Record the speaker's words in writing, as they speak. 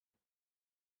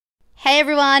Hey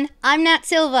everyone, I'm Nat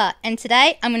Silva and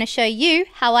today I'm going to show you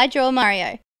how I draw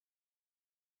Mario.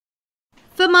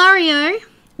 For Mario,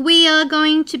 we are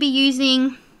going to be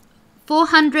using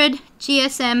 400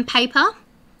 GSM paper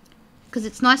because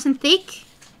it's nice and thick,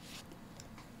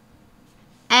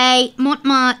 a Mont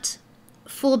Marte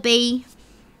 4B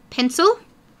pencil,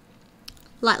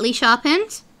 lightly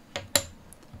sharpened,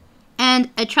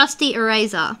 and a trusty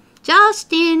eraser,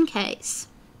 just in case.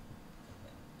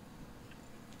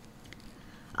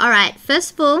 Alright,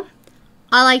 first of all,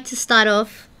 I like to start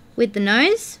off with the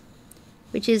nose,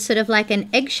 which is sort of like an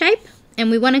egg shape,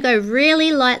 and we want to go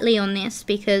really lightly on this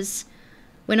because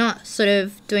we're not sort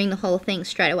of doing the whole thing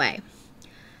straight away.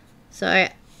 So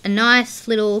a nice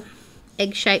little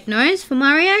egg shaped nose for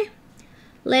Mario.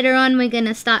 Later on we're going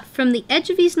to start from the edge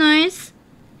of his nose,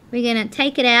 we're going to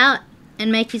take it out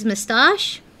and make his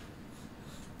moustache.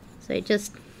 So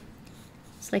it's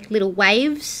like little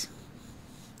waves,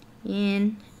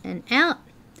 in and out,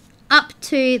 up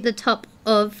to the top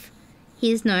of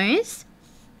his nose.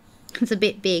 It's a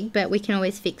bit big, but we can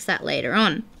always fix that later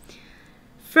on.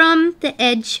 From the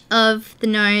edge of the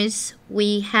nose,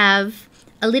 we have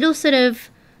a little sort of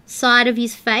side of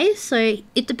his face. So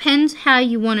it depends how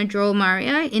you want to draw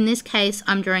Mario. In this case,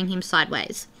 I'm drawing him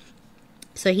sideways.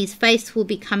 So his face will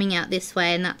be coming out this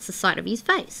way, and that's the side of his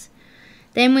face.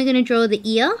 Then we're going to draw the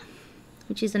ear,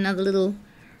 which is another little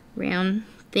round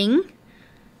thing.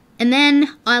 And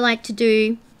then I like to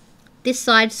do this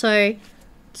side, so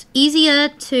it's easier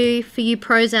for you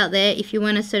pros out there if you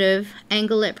want to sort of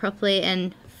angle it properly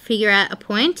and figure out a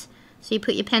point. So you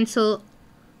put your pencil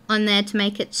on there to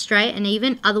make it straight and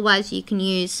even. Otherwise you can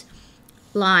use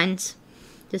lines.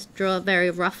 Just draw a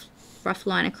very rough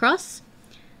line across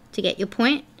to get your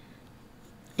point,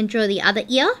 and draw the other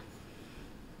ear.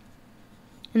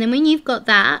 And then when you've got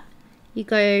that, you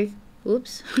go,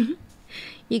 whoops,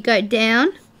 you go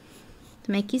down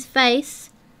to make his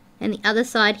face, and the other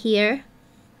side here.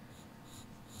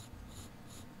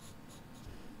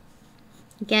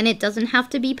 Again, it doesn't have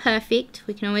to be perfect.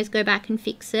 We can always go back and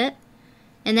fix it.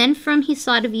 And then from his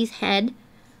side of his head,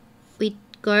 we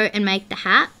go and make the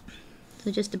hat. So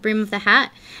just the brim of the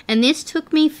hat. And this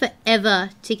took me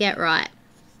forever to get right,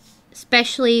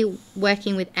 especially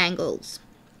working with angles.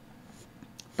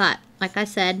 But like I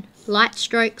said, light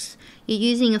strokes. You're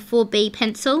using a 4B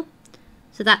pencil,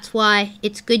 so that's why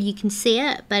it's good you can see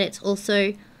it, but it's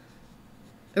also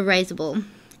erasable.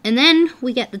 And then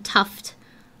we get the tuft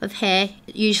of hair.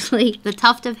 Usually the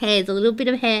tuft of hair is a little bit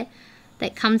of hair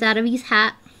that comes out of his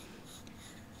hat,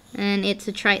 and it's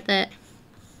a trait that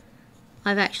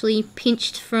I've actually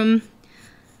pinched from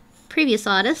previous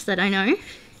artists that I know,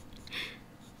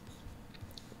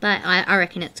 but I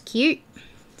reckon it's cute,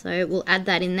 so we'll add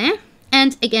that in there.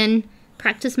 And again,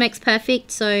 practice makes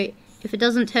perfect, so if it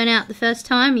doesn't turn out the first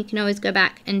time, you can always go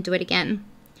back and do it again.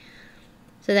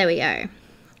 So there we go.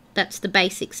 That's the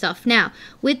basic stuff. Now,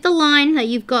 with the line that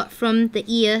you've got from the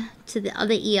ear to the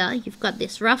other ear, you've got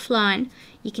this rough line.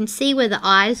 You can see where the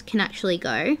eyes can actually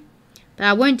go. But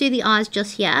I won't do the eyes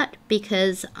just yet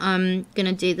because I'm going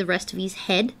to do the rest of his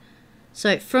head.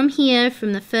 So from here,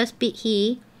 from the first bit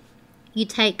here, you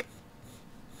take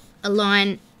a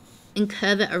line and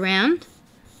curve it around.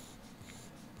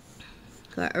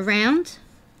 Go around,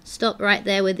 stop right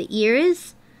there where the ear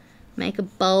is, make a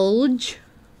bulge,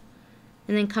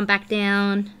 and then come back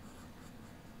down,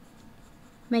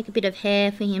 make a bit of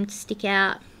hair for him to stick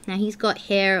out. Now he's got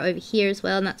hair over here as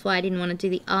well, and that's why I didn't want to do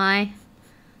the eye.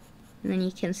 And then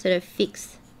you can sort of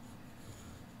fix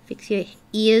your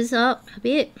ears up a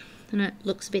bit. I know it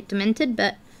looks a bit demented,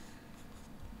 but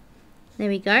there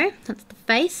we go, that's the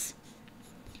face.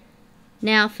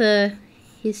 Now for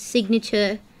his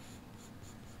signature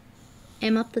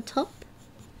M up the top,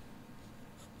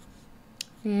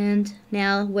 and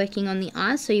now working on the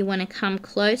eyes, so you want to come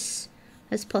close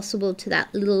as possible to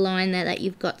that little line there that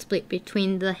you've got split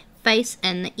between the face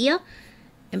and the ear,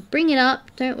 and bring it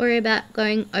up. Don't worry about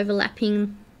going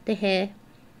overlapping the hair.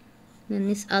 And then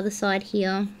this other side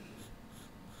here,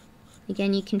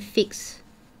 again you can fix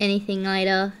anything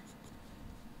later,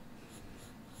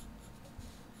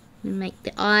 and make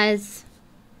the eyes.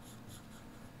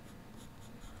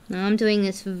 Now I'm doing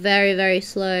this very, very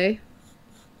slow,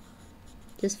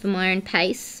 just for my own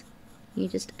pace. You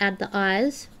just add the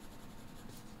eyes,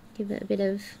 give it a bit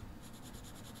of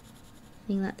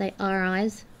thing that they are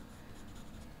eyes.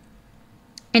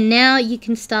 And now you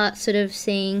can start sort of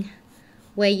seeing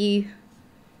where you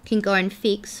can go and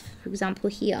fix. For example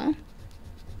here,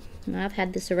 and I've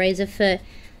had this eraser for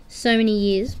so many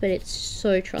years, but it's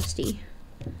so trusty.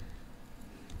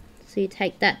 So you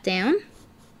take that down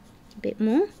a bit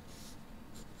more,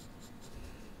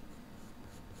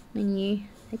 and you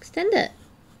extend it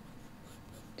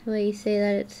to where you see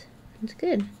that it's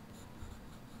good.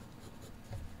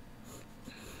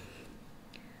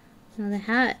 Now the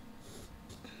hat,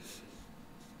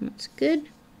 that's good.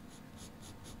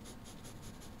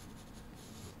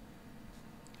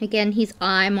 Again, his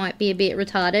eye might be a bit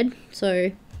retarded,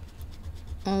 so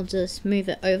I'll just move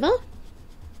it over.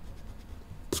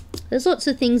 There's lots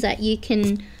of things that you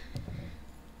can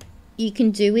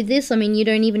do with this. I mean, you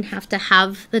don't even have to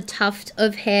have the tuft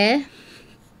of hair.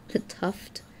 The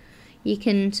tuft. You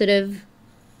can sort of,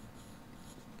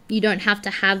 you don't have to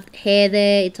have hair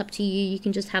there. It's up to you. You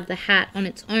can just have the hat on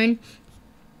its own.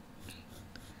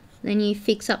 Then you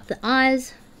fix up the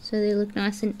eyes so they look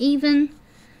nice and even.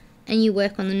 And you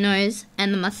work on the nose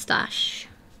and the mustache.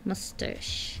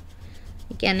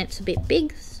 Again, it's a bit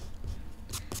big.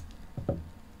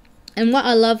 And what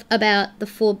I love about the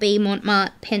 4B Mont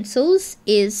Marte pencils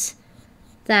is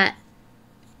that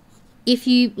if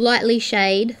you lightly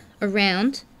shade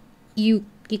around, you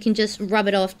can just rub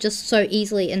it off just so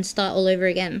easily and start all over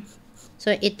again.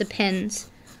 So it depends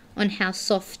on how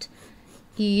soft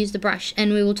you use the brush,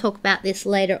 and we will talk about this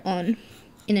later on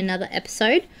in another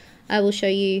episode. I will show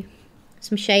you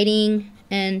some shading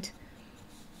and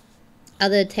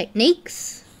other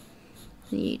techniques.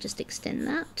 You just extend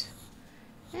that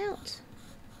out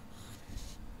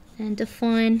and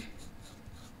define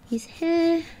his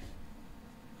hair.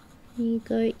 You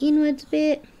go inwards a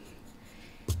bit.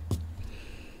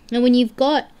 Now when you've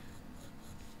got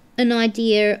an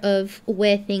idea of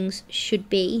where things should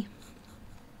be,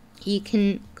 you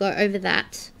can go over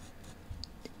that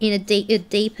in a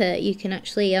deeper. You can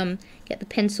actually get the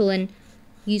pencil and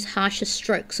use harsher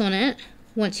strokes on it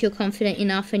once you're confident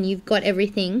enough and you've got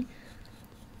everything.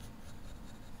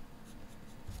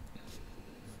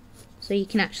 So you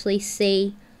can actually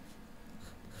see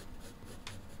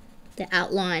the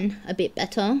outline a bit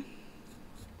better.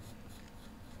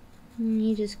 And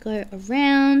you just go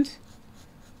around,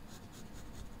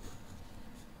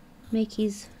 make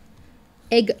his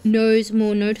egg nose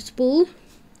more noticeable.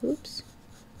 Oops.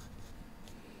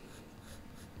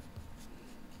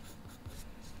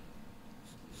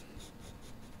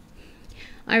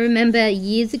 I remember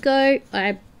years ago,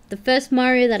 the first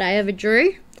Mario that I ever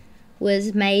drew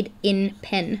was made in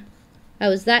pen. I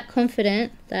was that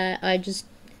confident that I just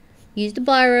used a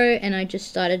biro and I just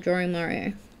started drawing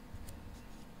Mario.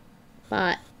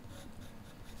 But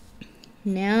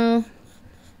now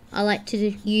I like to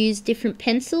use different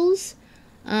pencils.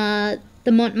 The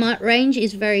Mont Marte range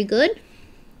is very good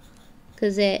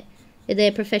because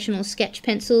they're professional sketch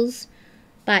pencils,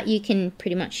 but you can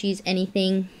pretty much use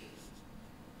anything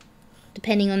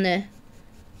depending on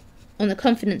the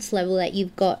confidence level that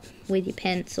you've got with your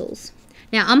pencils.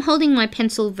 Now I'm holding my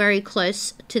pencil very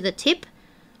close to the tip.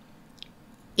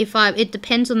 It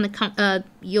depends on the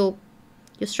your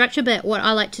structure, but what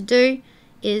I like to do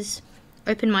is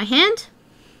open my hand,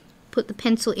 put the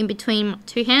pencil in between my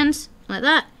two hands like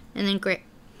that, and then grip.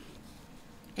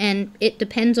 And it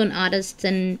depends on artists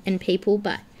and people,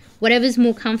 but whatever's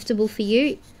more comfortable for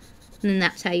you, then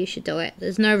that's how you should do it.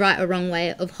 There's no right or wrong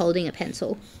way of holding a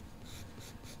pencil.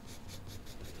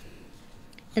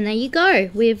 And there you go.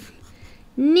 We've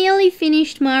nearly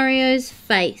finished Mario's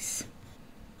face.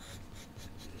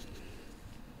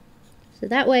 So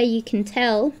that way you can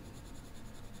tell.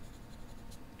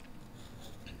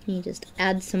 You just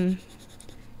add some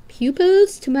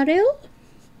pupils to Mario.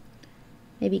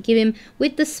 Maybe give him,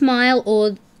 with the smile,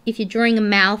 or if you're drawing a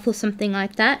mouth or something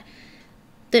like that,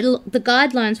 the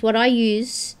guidelines, what I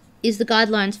use is the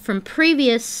guidelines from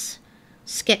previous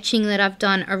sketching that I've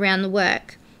done around the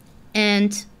work,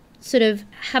 and sort of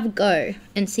have a go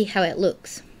and see how it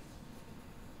looks.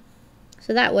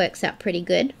 So that works out pretty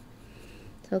good.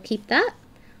 So I'll keep that.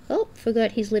 Oh,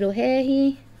 forgot his little hair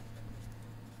here.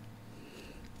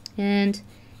 And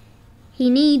he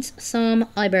needs some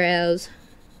eyebrows.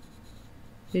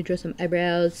 You draw some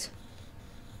eyebrows.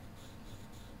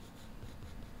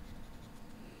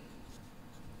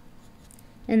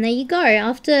 And there you go.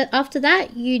 After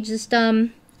that, you just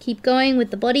keep going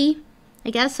with the body. I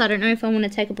guess I don't know if I want to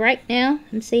take a break now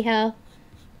and see how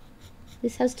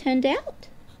this has turned out,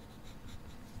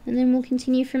 and then we'll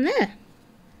continue from there.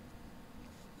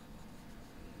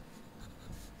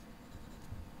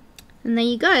 And there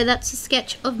you go. That's a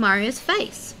sketch of Mario's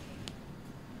face,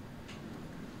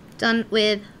 done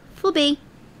with 4B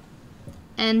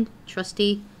and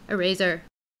trusty eraser.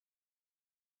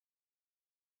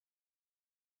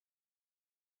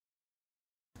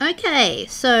 Okay,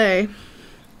 so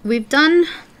we've done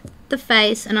the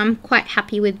face and I'm quite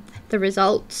happy with the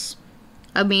results.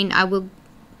 I mean, I will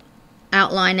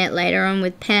outline it later on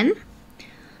with pen.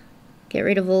 Get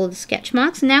rid of all the sketch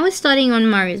marks. Now we're starting on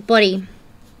Mario's body.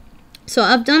 So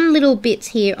I've done little bits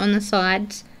here on the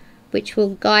sides which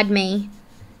will guide me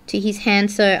to his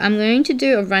hand. So I'm going to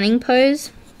do a running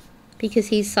pose because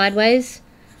he's sideways.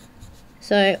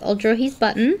 So I'll draw his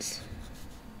buttons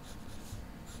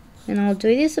and I'll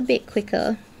do this a bit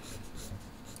quicker,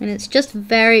 and it's just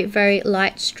very, very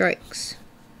light strokes.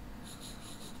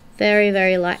 Very,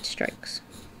 very light strokes.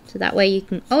 So that way you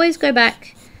can always go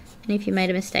back and if you made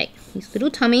a mistake. His little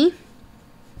tummy.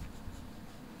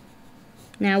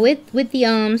 Now with the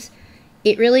arms,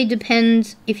 it really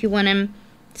depends if you want them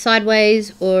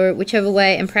sideways or whichever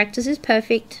way, and practice is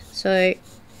perfect. So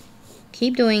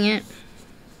keep doing it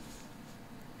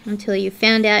until you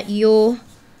found out your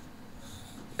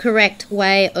correct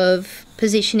way of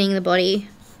positioning the body.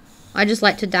 I just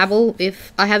like to dabble.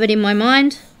 If I have it in my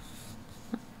mind,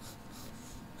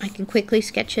 I can quickly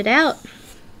sketch it out.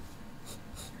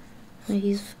 So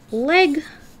his leg,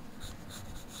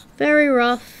 very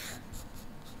rough.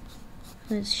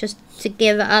 It's just to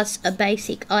give us a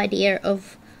basic idea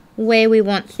of where we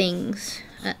want things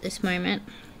at this moment.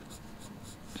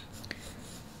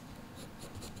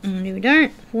 And we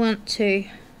don't want to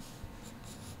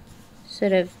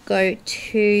sort of go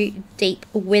too deep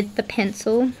with the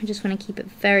pencil. We just want to keep it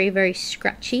very, very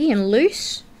scratchy and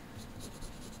loose.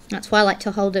 That's why I like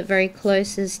to hold it very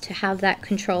close, is to have that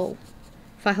control.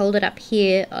 If I hold it up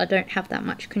here, I don't have that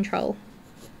much control.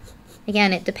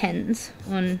 Again, it depends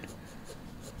on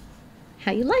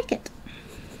how you like it.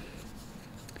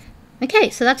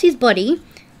 Okay, so that's his body,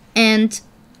 and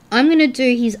I'm going to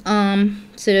do his arm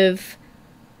sort of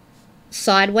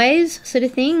sideways sort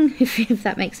of thing, if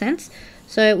that makes sense.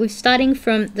 So we're starting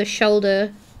from the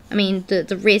shoulder,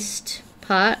 the wrist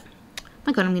part. Oh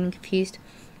my god, I'm getting confused.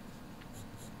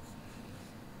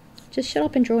 Just shut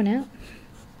up and draw now.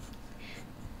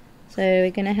 So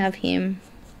we're going to have him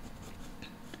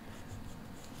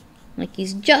like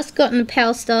he's just gotten the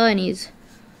Power Star and he's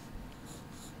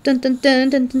dun dun dun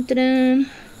dun dun dun dun.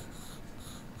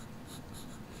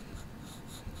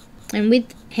 And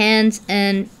with hands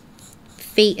and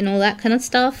feet and all that kind of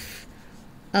stuff,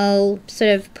 I'll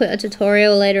sort of put a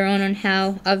tutorial later on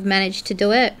how I've managed to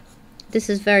do it. This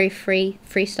is very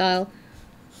freestyle,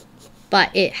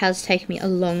 but it has taken me a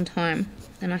long time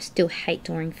and I still hate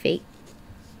drawing feet.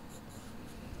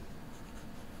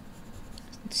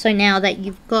 So now that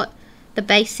you've got the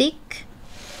basic,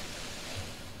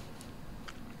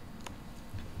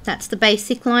 that's the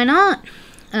basic line art.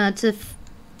 It's a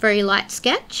very light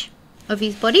sketch of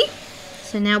his body.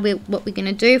 So now what we're going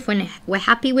to do, if we're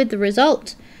happy with the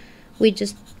result, we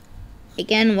just,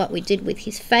 again, what we did with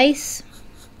his face,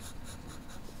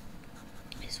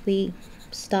 is we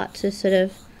start to sort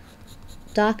of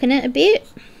darken it a bit.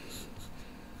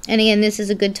 And again, this is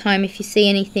a good time if you see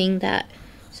anything that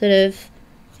sort of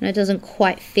doesn't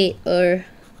quite fit, or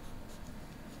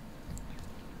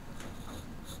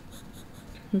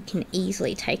you can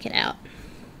easily take it out.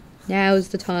 Now is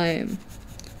the time.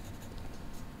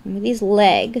 And with his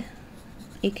leg,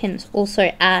 you can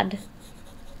also add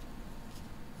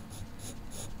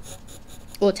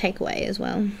or take away as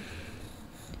well.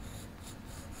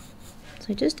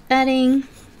 So just adding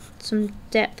some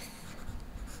depth,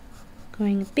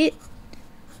 going a bit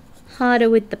harder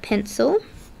with the pencil.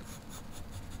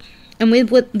 And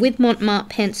with Mont Marte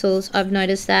pencils, I've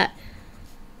noticed that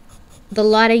the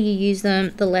lighter you use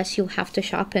them, the less you'll have to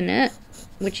sharpen it,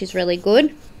 which is really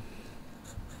good.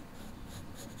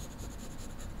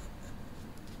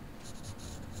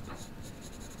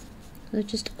 So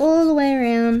just all the way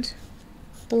around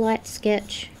the light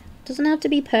sketch. Doesn't have to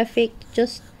be perfect,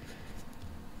 just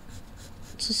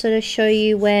to sort of show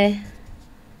you where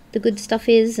the good stuff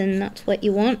is, and that's what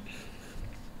you want.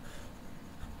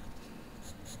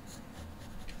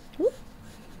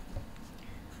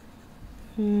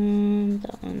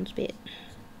 That one's a bit,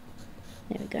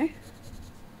 there we go.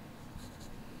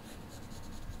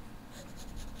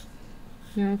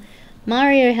 Now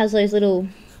Mario has those little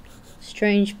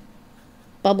strange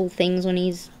bubble things on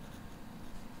his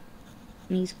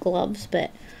gloves,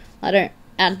 but I don't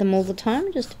add them all the time,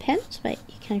 it just depends, but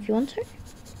you can if you want to.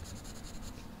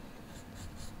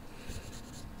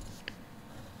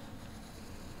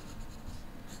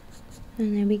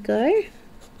 And there we go.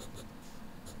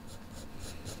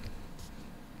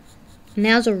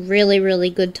 Now's a really, really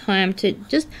good time to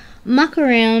just muck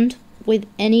around with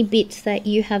any bits that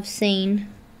you have seen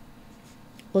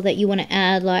or that you want to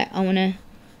add. Like, I want to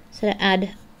sort of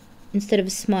add, instead of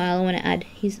a smile, I want to add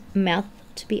his mouth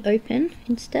to be open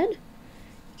instead. You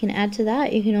can add to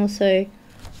that. You can also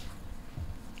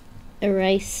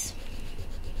erase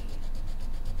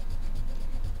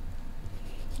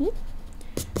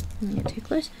Don't get too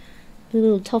close. A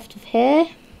little tuft of hair.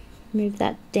 Move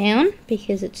that down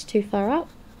because it's too far up.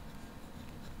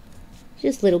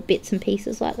 Just little bits and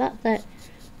pieces like that that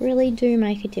really do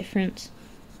make a difference.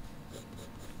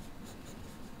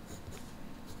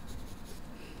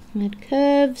 Add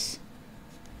curves.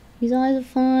 His eyes are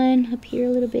fine. Up here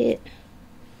a little bit.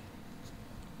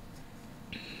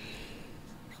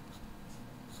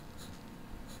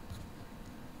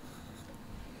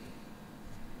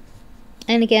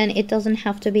 And again, it doesn't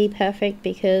have to be perfect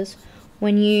because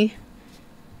when you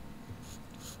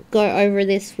go over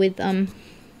this with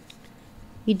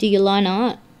you do your line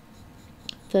art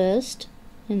first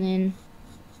and then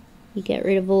you get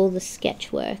rid of all the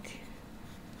sketch work.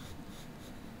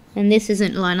 And this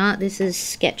isn't line art, this is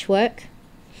sketch work.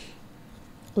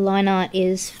 Line art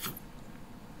is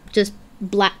just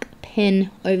black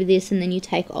pen over this and then you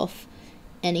take off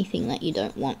anything that you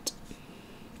don't want.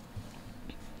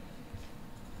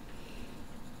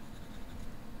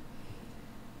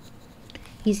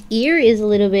 His ear is a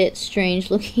little bit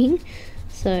strange looking,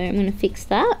 so I'm going to fix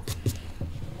that.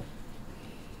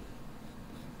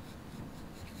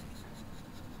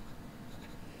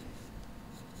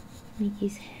 Make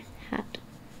his hat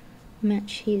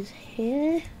match his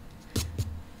hair,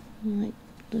 like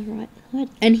the right side.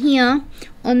 And here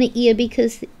on the ear,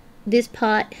 because this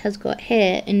part has got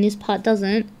hair and this part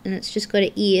doesn't, and it's just got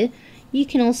an ear, you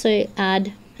can also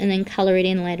add and then colour it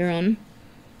in later on,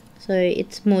 so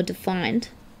it's more defined.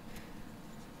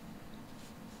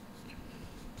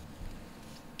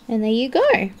 And there you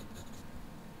go.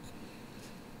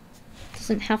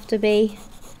 Doesn't have to be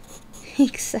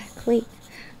exactly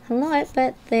alike,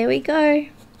 but there we go.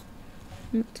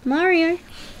 It's Mario.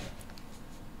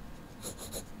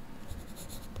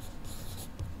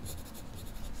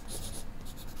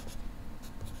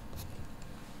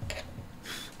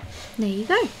 There you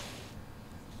go.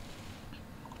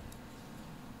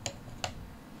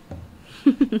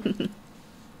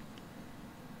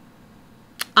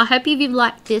 I hope you've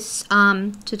liked this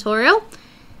tutorial.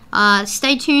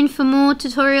 Stay tuned for more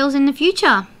tutorials in the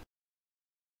future.